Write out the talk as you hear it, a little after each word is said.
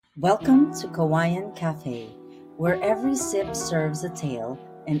Welcome to Kawayan Cafe, where every sip serves a tale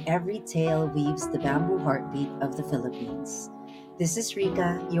and every tale weaves the bamboo heartbeat of the Philippines. This is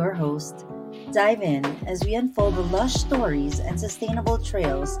Rika, your host. Dive in as we unfold the lush stories and sustainable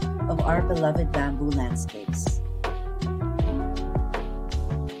trails of our beloved bamboo landscapes.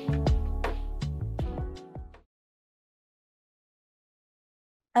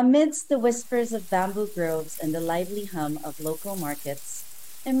 Amidst the whispers of bamboo groves and the lively hum of local markets,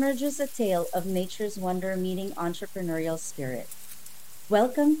 emerges a tale of nature's wonder meeting entrepreneurial spirit.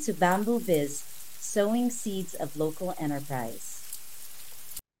 Welcome to Bamboo Biz, sowing seeds of local enterprise.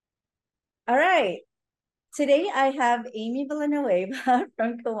 All right. Today I have Amy Villanueva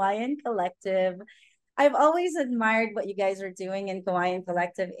from Kawayan Collective. I've always admired what you guys are doing in Kawayan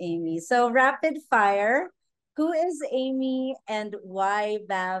Collective, Amy. So, rapid fire. Who is Amy and why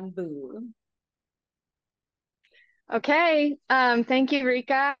bamboo? Okay, thank you,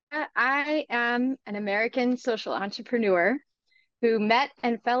 Rika. I am an American social entrepreneur who met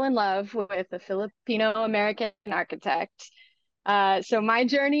and fell in love with a Filipino American architect. So my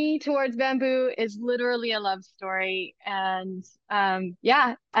journey towards bamboo is literally a love story. And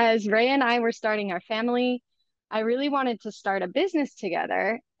yeah, as Ray and I were starting our family, I really wanted to start a business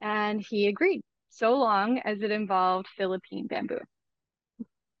together, and he agreed, so long as it involved Philippine bamboo.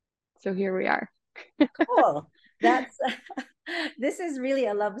 So here we are. Cool. That's this is really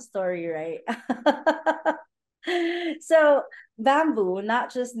a love story, right? So bamboo,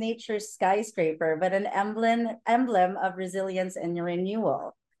 not just nature's skyscraper, but an emblem of resilience and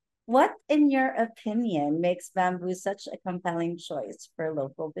renewal. What, in your opinion, makes bamboo such a compelling choice for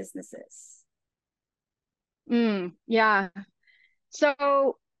local businesses? Yeah.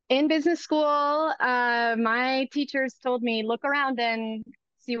 So in business school, my teachers told me, look around and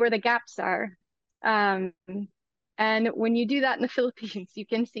see where the gaps are. Um, and when you do that in the Philippines, you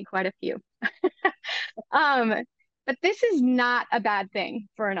can see quite a few. Um, but this is not a bad thing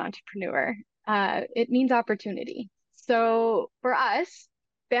for an entrepreneur. It means opportunity. So for us,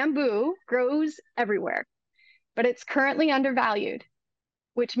 bamboo grows everywhere, but it's currently undervalued,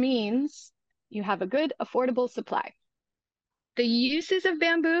 which means you have a good, affordable supply. The uses of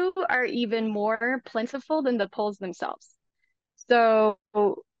bamboo are even more plentiful than the poles themselves. So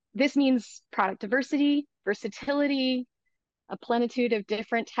this means product diversity, versatility, a plenitude of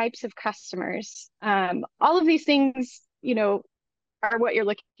different types of customers. All of these things, are what you're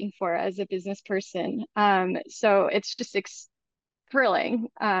looking for as a business person. So it's just thrilling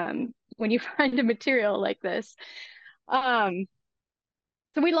when you find a material like this. Um,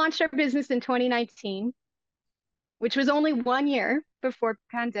 so we launched our business in 2019, which was only 1 year before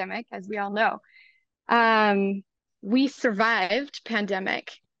pandemic, as we all know. Um, we survived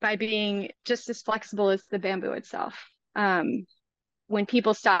pandemic by being just as flexible as the bamboo itself. When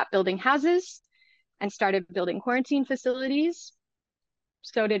people stopped building houses and started building quarantine facilities,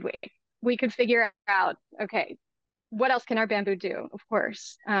 so did we. We could figure out, okay, what else can our bamboo do? Of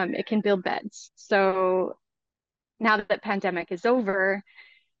course, it can build beds. So now that the pandemic is over,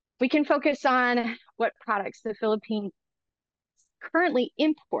 we can focus on what products the Philippines currently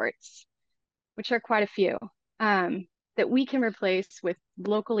imports, which are quite a few, that we can replace with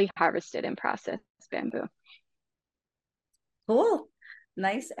locally harvested and processed bamboo. Cool.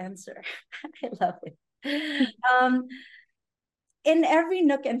 Nice answer. I love it. Um, in every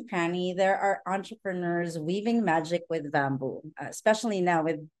nook and cranny, there are entrepreneurs weaving magic with bamboo, especially now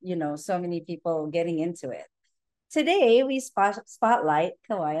with, so many people getting into it. Today, we spotlight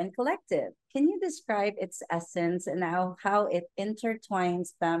Kawayan Collective. Can you describe its essence and how it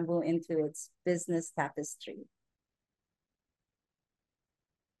intertwines bamboo into its business tapestry?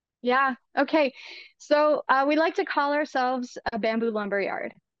 Yeah. Okay. So we like to call ourselves a bamboo lumber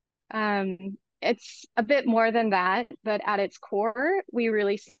yard. It's a bit more than that, but at its core, we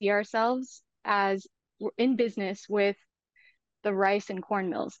really see ourselves as we're in business with the rice and corn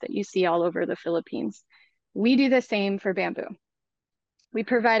mills that you see all over the Philippines. We do the same for bamboo. We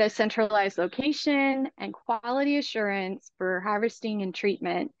provide a centralized location and quality assurance for harvesting and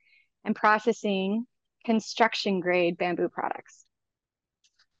treatment and processing construction grade bamboo products.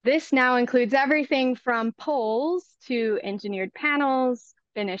 This now includes everything from poles to engineered panels,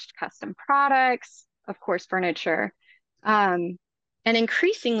 finished custom products, of course, furniture. Um, and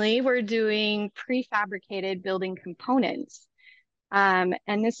increasingly, we're doing prefabricated building components. And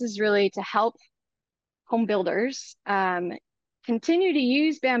this is really to help home builders continue to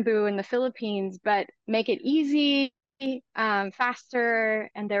use bamboo in the Philippines, but make it easy, faster,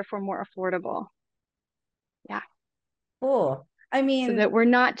 and therefore more affordable. Yeah. Cool. I So mean, that we're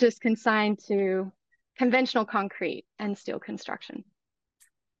not just consigned to conventional concrete and steel construction.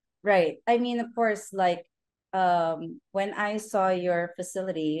 Right. I mean, of course, like when I saw your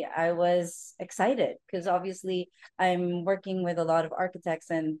facility, I was excited because obviously I'm working with a lot of architects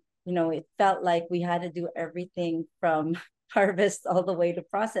and it felt like we had to do everything from harvest all the way to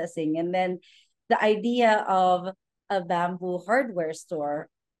processing. And then the idea of a bamboo hardware store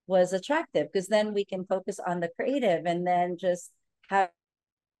was attractive because then we can focus on the creative and then just have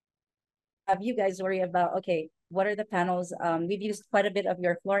you guys worry about, okay, what are the panels? We've used quite a bit of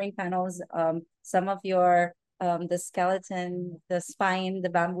your flooring panels, some of your the skeleton, the spine, the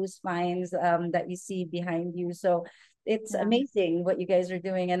bamboo spines that you see behind you. So it's Yeah. amazing what you guys are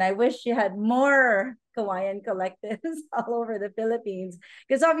doing. And I wish you had more Hawaiian collectives all over the Philippines.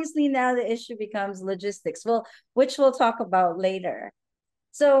 Because obviously now the issue becomes logistics, well, which we'll talk about later.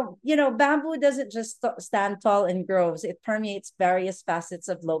 So, bamboo doesn't just stand tall in groves, it permeates various facets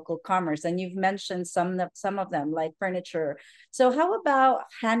of local commerce. And you've mentioned some of them, like furniture. So, how about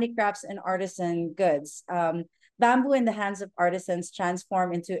handicrafts and artisan goods? Bamboo in the hands of artisans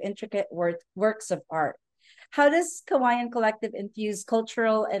transform into intricate works of art. How does Kawayan Collective infuse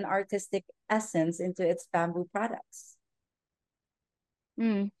cultural and artistic essence into its bamboo products?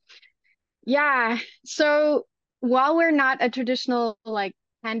 Mm. Yeah. So while we're not a traditional like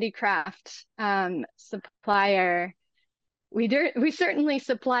handicraft supplier, we certainly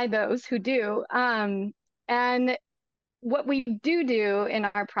supply those who do. And what we do in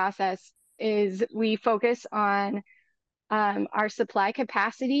our process is we focus on our supply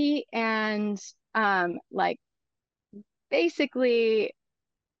capacity and like basically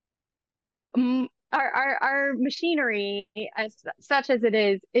our machinery as such as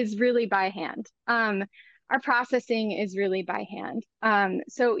it is really by hand. Our processing is really by hand.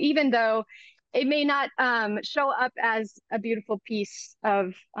 So even though it may not show up as a beautiful piece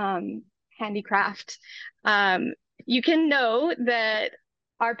of handicraft, you can know that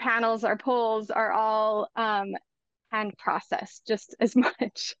our panels, our poles are all hand processed just as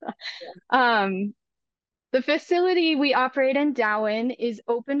much. Um, the facility we operate in Darwin is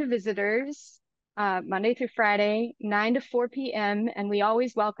open to visitors Monday through Friday, 9 to 4 p.m. And we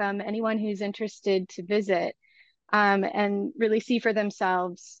always welcome anyone who's interested to visit and really see for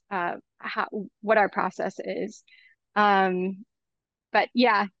themselves what our process is. Um, but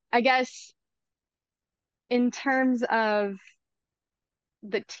yeah, I guess in terms of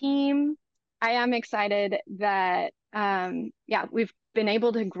the team, I am excited that, yeah, we've been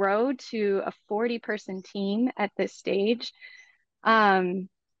able to grow to a 40-person team at this stage. Um,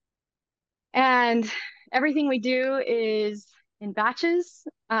 and everything we do is in batches.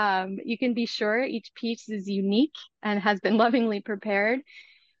 You can be sure each piece is unique and has been lovingly prepared.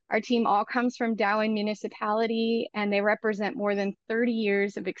 Our team all comes from Darwin Municipality, and they represent more than 30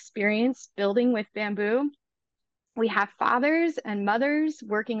 years of experience building with bamboo. We have fathers and mothers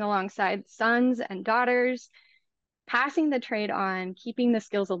working alongside sons and daughters, passing the trade on, keeping the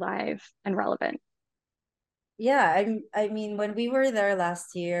skills alive and relevant. Yeah, I mean, when we were there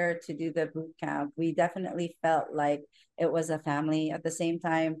last year to do the boot camp, we definitely felt like it was a family. At the same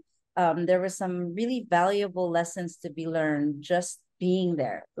time, there were some really valuable lessons to be learned just being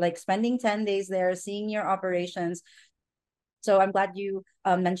there, like spending 10 days there, seeing your operations. So I'm glad you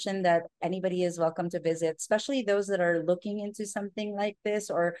mentioned that anybody is welcome to visit, especially those that are looking into something like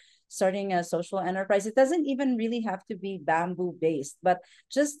this or starting a social enterprise. It doesn't even really have to be bamboo based, but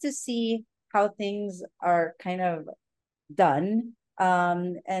just to see how things are kind of done.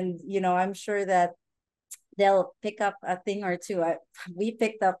 And I'm sure that they'll pick up a thing or two. We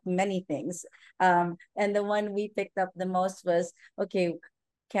picked up many things. And the one we picked up the most was, okay,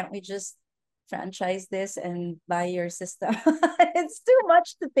 can't we just franchise this and buy your system? It's too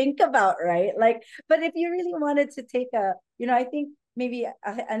much to think about, right? Like, but if you really wanted to take I think maybe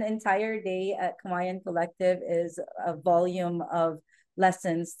an entire day at Kamayan Collective is a volume of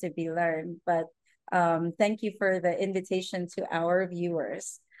lessons to be learned. But thank you for the invitation to our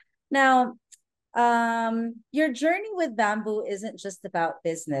viewers. Now, your journey with bamboo isn't just about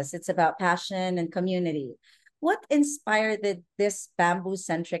business, it's about passion and community. What inspired this bamboo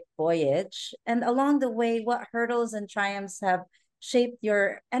centric voyage? And along the way, what hurdles and triumphs have shaped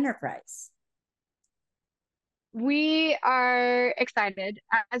your enterprise? We are excited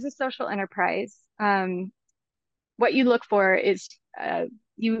as a social enterprise. What you look for is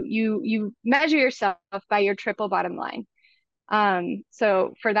you measure yourself by your triple bottom line.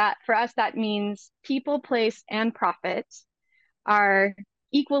 So for us, that means people, place, and profit are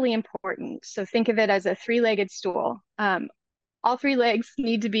equally important. So think of it as a three-legged stool. All three legs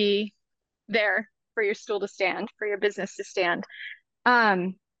need to be there for your stool to stand, for your business to stand.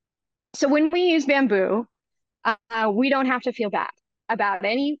 Um, so when we use bamboo, we don't have to feel bad about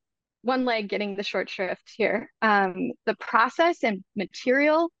any one leg getting the short shrift here. The process and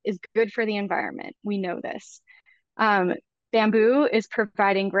material is good for the environment. We know this. Um, Bamboo is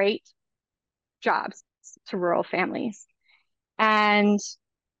providing great jobs to rural families. And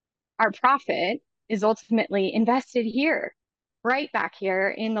our profit is ultimately invested here, right back here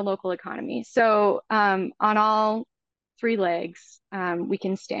in the local economy. So on all three legs, we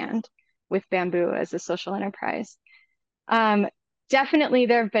can stand with bamboo as a social enterprise. Um, Definitely,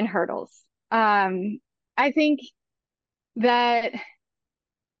 there have been hurdles. I think that,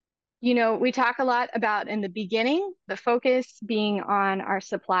 we talk a lot about in the beginning, the focus being on our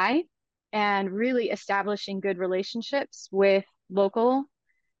supply and really establishing good relationships with local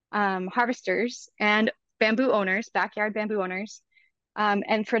harvesters and bamboo owners, backyard bamboo owners.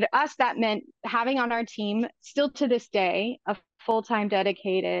 And for us, that meant having on our team, still to this day, a full-time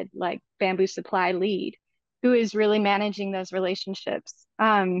dedicated like bamboo supply lead who is really managing those relationships.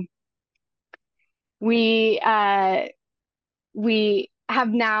 We we have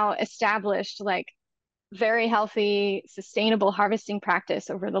now established like very healthy, sustainable harvesting practice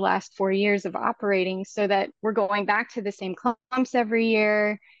over the last 4 years of operating so that we're going back to the same clumps every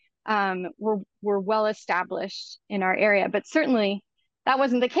year. We're well established in our area, but certainly that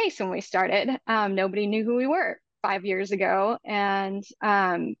wasn't the case when we started. Nobody knew who we were 5 years ago and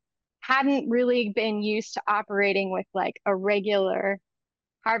hadn't really been used to operating with like a regular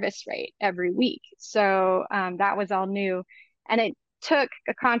harvest rate every week. So that was all new. And it took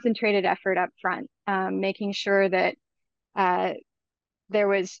a concentrated effort up front, making sure that uh, there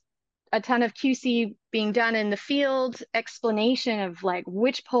was a ton of QC being done in the field, explanation of like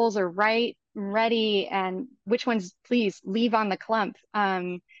which poles are right, ready, and which ones please leave on the clump,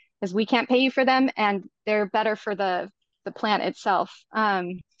 because we can't pay you for them and they're better for the plant itself.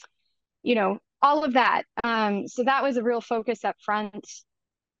 All of that. So that was a real focus up front.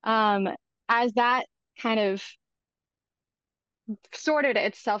 As that kind of sorted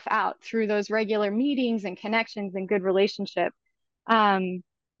itself out through those regular meetings and connections and good relationship, then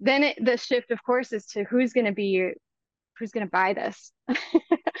the shift, of course, is to who's going to buy this.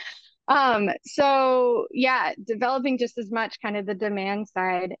 So yeah, developing just as much kind of the demand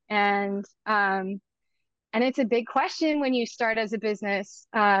side and it's a big question when you start as a business,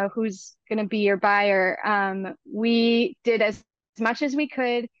 who's going to be your buyer. We did as much as we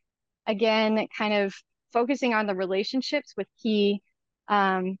could, again, kind of focusing on the relationships with key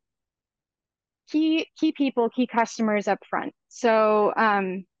people, key customers up front. So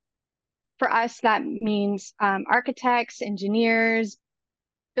for us, that means architects, engineers,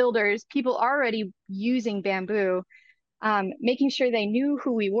 builders, people already using bamboo, making sure they knew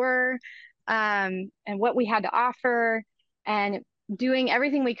who we were and what we had to offer, and doing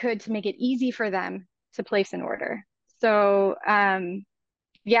everything we could to make it easy for them to place an order. So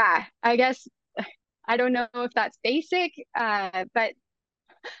yeah, I guess I don't know if that's basic, but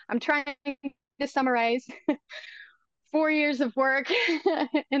I'm trying to summarize 4 years of work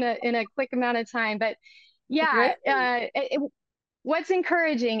in a quick amount of time. But yeah, Great. what's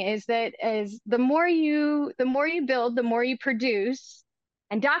encouraging is that as the more you build, the more you produce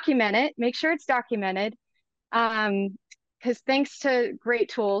and document it, make sure it's documented. Because thanks to great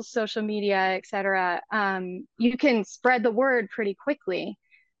tools, social media, et cetera, you can spread the word pretty quickly.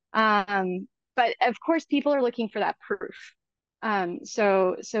 But of course, people are looking for that proof.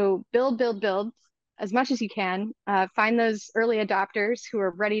 So build as much as you can. Find those early adopters who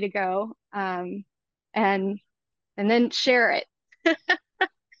are ready to go, and then share it.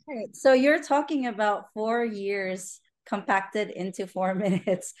 Right. So you're talking about 4 years compacted into 4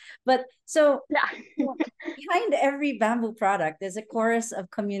 minutes. But so Yeah. behind every bamboo product is a chorus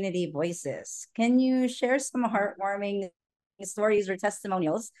of community voices. Can you share some heartwarming stories or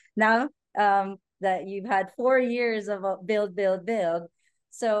testimonials now that you've had 4 years of build, build, build?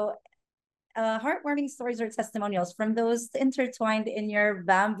 So heartwarming stories or testimonials from those intertwined in your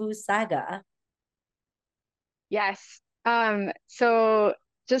bamboo saga. Yes. So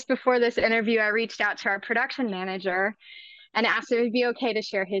just before this interview, I reached out to our production manager and asked if it'd be okay to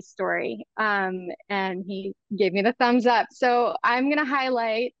share his story. And he gave me the thumbs up. So I'm going to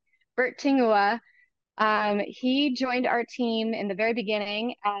highlight Bert Tingua. He joined our team in the very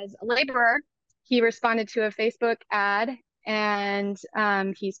beginning as a laborer. He responded to a Facebook ad, and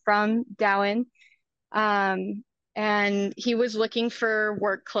he's from Dowen. And he was looking for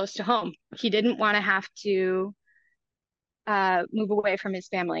work close to home. He didn't want to have to move away from his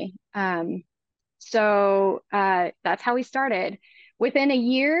family. So that's how he started. Within a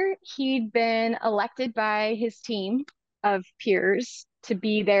year, he'd been elected by his team of peers to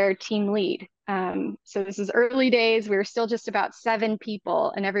be their team lead. So this is early days. We were still just about 7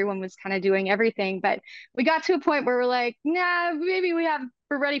 people, and everyone was kind of doing everything. But we got to a point where we're like, nah, maybe we're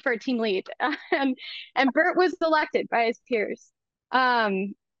ready for a team lead. And Bert was elected by his peers.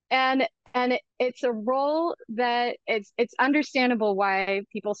 Um, and it's a role that it's understandable why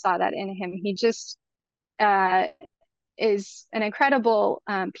people saw that in him. He just uh, is an incredible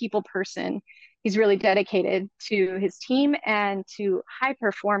people person. He's really dedicated to his team and to high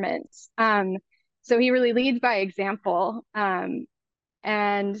performance. So he really leads by example, and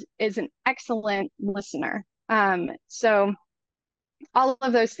is an excellent listener. So all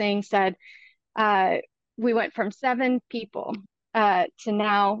of those things said, uh, we went from 7 people to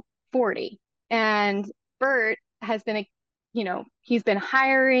now 40. And Bert has been, he's been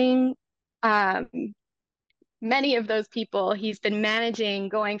hiring um, many of those people. He's been managing,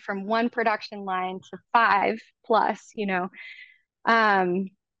 going from one production line to 5 plus. Um,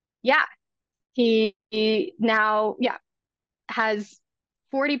 yeah, he now, yeah, has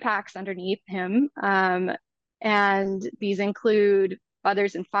 40 packs underneath him. And these include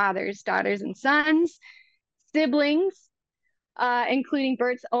mothers and fathers, daughters and sons, siblings, including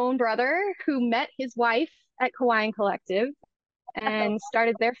Bert's own brother, who met his wife at Hawaiian Collective and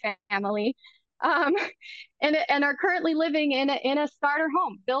started their family, um, and are currently living in a starter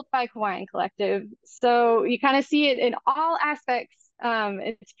home built by Hawaiian Collective. So you kind of see it in all aspects.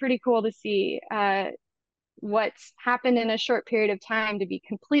 It's pretty cool to see what's happened in a short period of time to be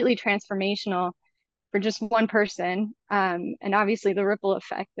completely transformational for just one person, and obviously the ripple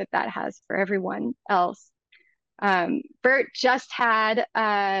effect that has for everyone else. Bert just had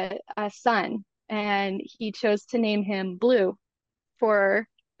a son, and he chose to name him Blue for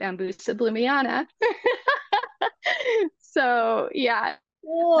Bamboo Sublimiana. So yeah,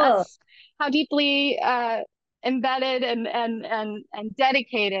 Cool. that's how deeply embedded and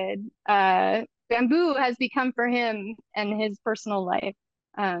dedicated Bamboo has become for him and his personal life.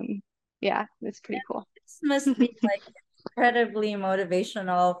 Yeah, it's pretty cool. This must be like incredibly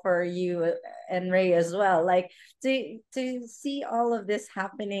motivational for you and Ray as well. Like to see all of this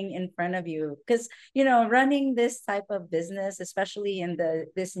happening in front of you, because running this type of business, especially in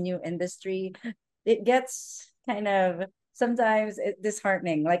this new industry, it gets kind of sometimes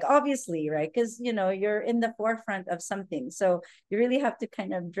disheartening. Like obviously, right? Because you're in the forefront of something, so you really have to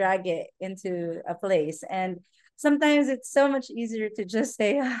kind of drag it into a place. And sometimes it's so much easier to just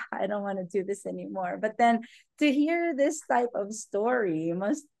say, I don't want to do this anymore. But then to hear this type of story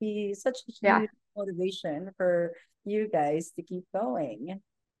must be such a Yeah, huge motivation for you guys to keep going.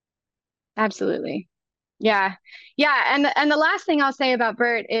 absolutely. Yeah. Yeah. And the last thing I'll say about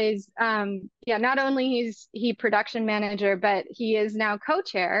Bert is yeah, not only he production manager, but he is now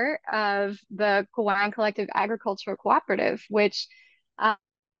co-chair of the Kauaian Collective Agricultural Cooperative, which uh,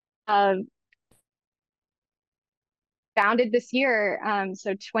 uh, founded this year.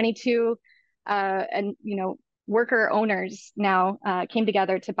 So 22 and worker owners now came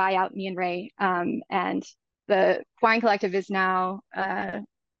together to buy out me and Ray. And the Kauaian Collective is now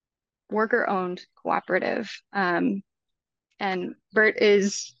worker owned cooperative. And Bert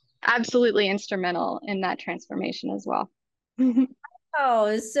is absolutely instrumental in that transformation as well.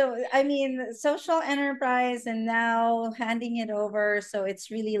 Oh, so I mean, social enterprise and now handing it over. So it's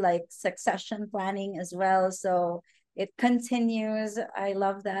really like succession planning as well. So it continues. I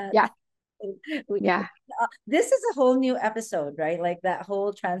love that. Yeah, We, yeah. this is a whole new episode, right? Like that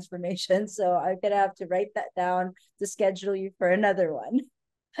whole transformation. So I'm gonna have to write that down to schedule you for another one.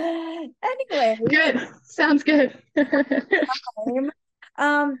 Anyway, Good. Sounds good.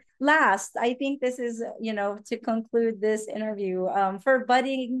 last, I think this is, to conclude this interview, for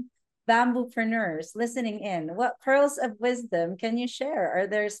budding bamboopreneurs listening in, what pearls of wisdom can you share? Are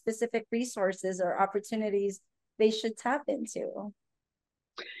there specific resources or opportunities they should tap into?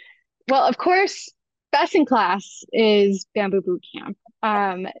 Well, of course, best in class is Bamboo Boot Camp.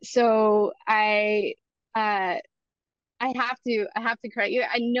 So uh, I have to credit you.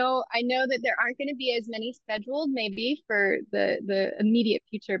 I know that there aren't going to be as many scheduled maybe for the immediate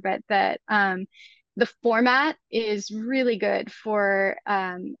future, but that the format is really good for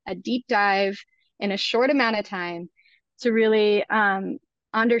a deep dive in a short amount of time to really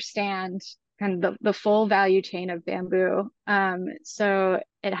understand kind of the full value chain of bamboo. So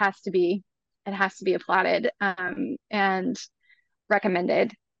it has to be applauded and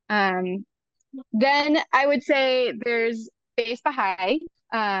recommended. Then I would say there's Base Baha'i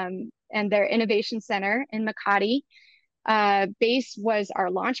and their innovation center in Makati. Base was our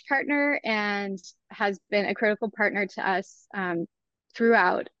launch partner and has been a critical partner to us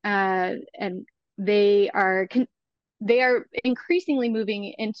throughout. And they are they are increasingly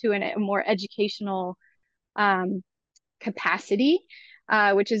moving into a more educational um, capacity,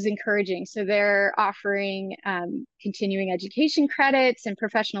 which is encouraging. So they're offering continuing education credits and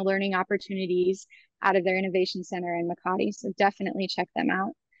professional learning opportunities out of their innovation center in Makati. So definitely check them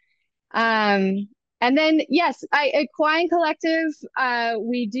out. Um, and then, yes, at Kauai Collective,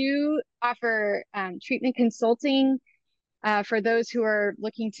 we do offer treatment consulting for those who are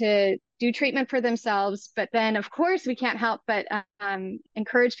looking to do treatment for themselves. But then, of course, we can't help but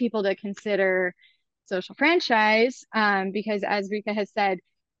encourage people to consider social franchise because, as Rika has said,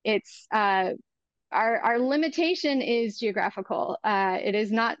 it's our limitation is geographical. It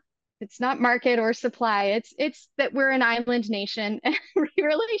is not. It's not market or supply. It's that we're an island nation, and we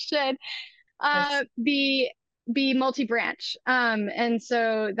really should Yes. be multi-branch. And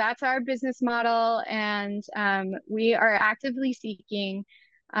so that's our business model, and we are actively seeking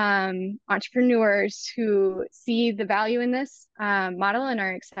entrepreneurs who see the value in this model and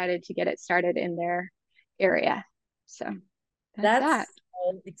are excited to get it started in their area. So that's that. That's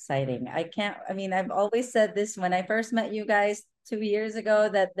so exciting. I mean, I've always said this when I first met you guys 2 years ago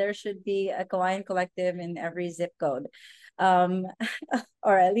that there should be a Hawaiian collective in every zip code. Um,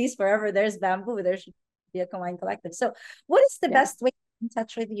 or at least wherever there's bamboo, there should be a Hawaiian collective. So, what is the Yeah. best way to get in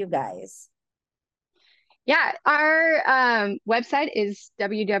touch with you guys? Yeah, our website is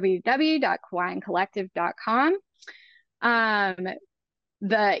www.hawaiiancollective.com. Um,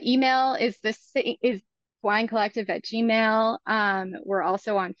 the email is hawaiiancollective@gmail. We're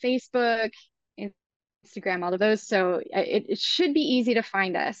also on Facebook, Instagram, all of those. So it should be easy to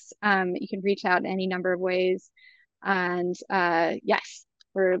find us. You can reach out in any number of ways. And yes,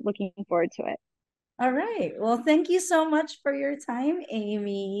 we're looking forward to it. All right. Well, thank you so much for your time,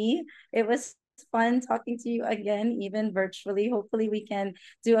 Amy. It was fun talking to you again, even virtually. Hopefully, we can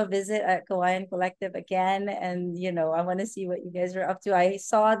do a visit at Hawaiian Collective again. And, I want to see what you guys are up to. I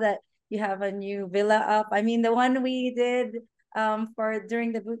saw that you have a new villa up. I mean, the one we did for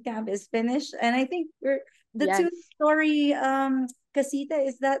during the boot camp is finished. And I think the Yes. two-story casita,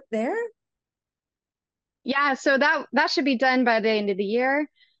 is that there? Yeah, so that should be done by the end of the year.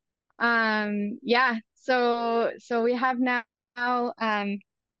 Yeah, so we have now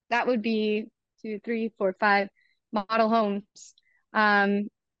that would be two, three, four, five model homes um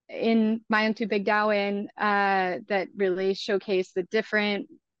in Mayantu Big Darwin that really showcase the different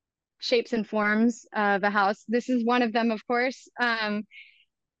shapes and forms of a house. This is one of them, of course. As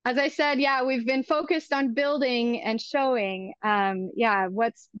I said, yeah, we've been focused on building and showing, yeah,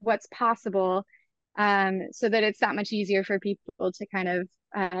 what's possible, so that it's that much easier for people to kind of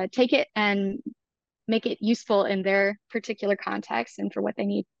take it and make it useful in their particular context and for what they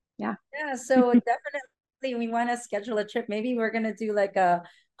need. Yeah. Yeah, so definitely we want to schedule a trip. Maybe we're gonna do like a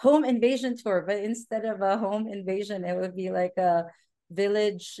home invasion tour, but instead of a home invasion, it would be like a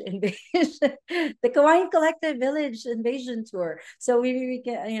village invasion, the Kauai Collective Village Invasion Tour. So we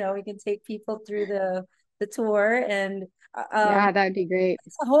can we can take people through the tour, and Yeah, that would be great.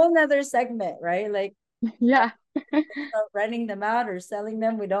 it's a whole nother segment, right? Like Yeah. renting them out or selling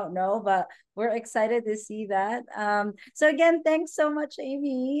them, we don't know, but we're excited to see that. So again, thanks so much,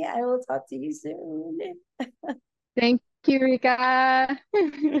 Amy. I will talk to you soon. Thank you, Rika.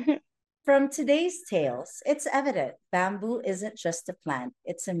 From today's tales, it's evident bamboo isn't just a plant,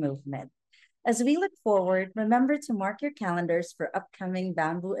 it's a movement. As we look forward, remember to mark your calendars for upcoming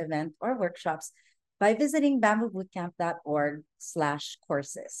bamboo event or workshops by visiting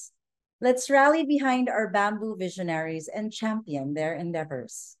bamboobootcamp.org/courses. Let's rally behind our bamboo visionaries and champion their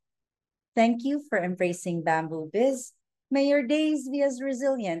endeavors. Thank you for embracing Bamboo Biz. May your days be as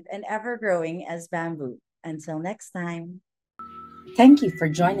resilient and ever growing as bamboo. Until next time. Thank you for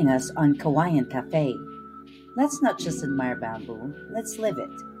joining us on Kauaian Cafe. Let's not just admire bamboo, let's live it.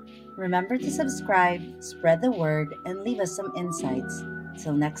 Remember to subscribe, spread the word, and leave us some insights.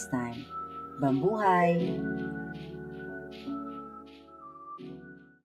 Till next time, Bambuhay!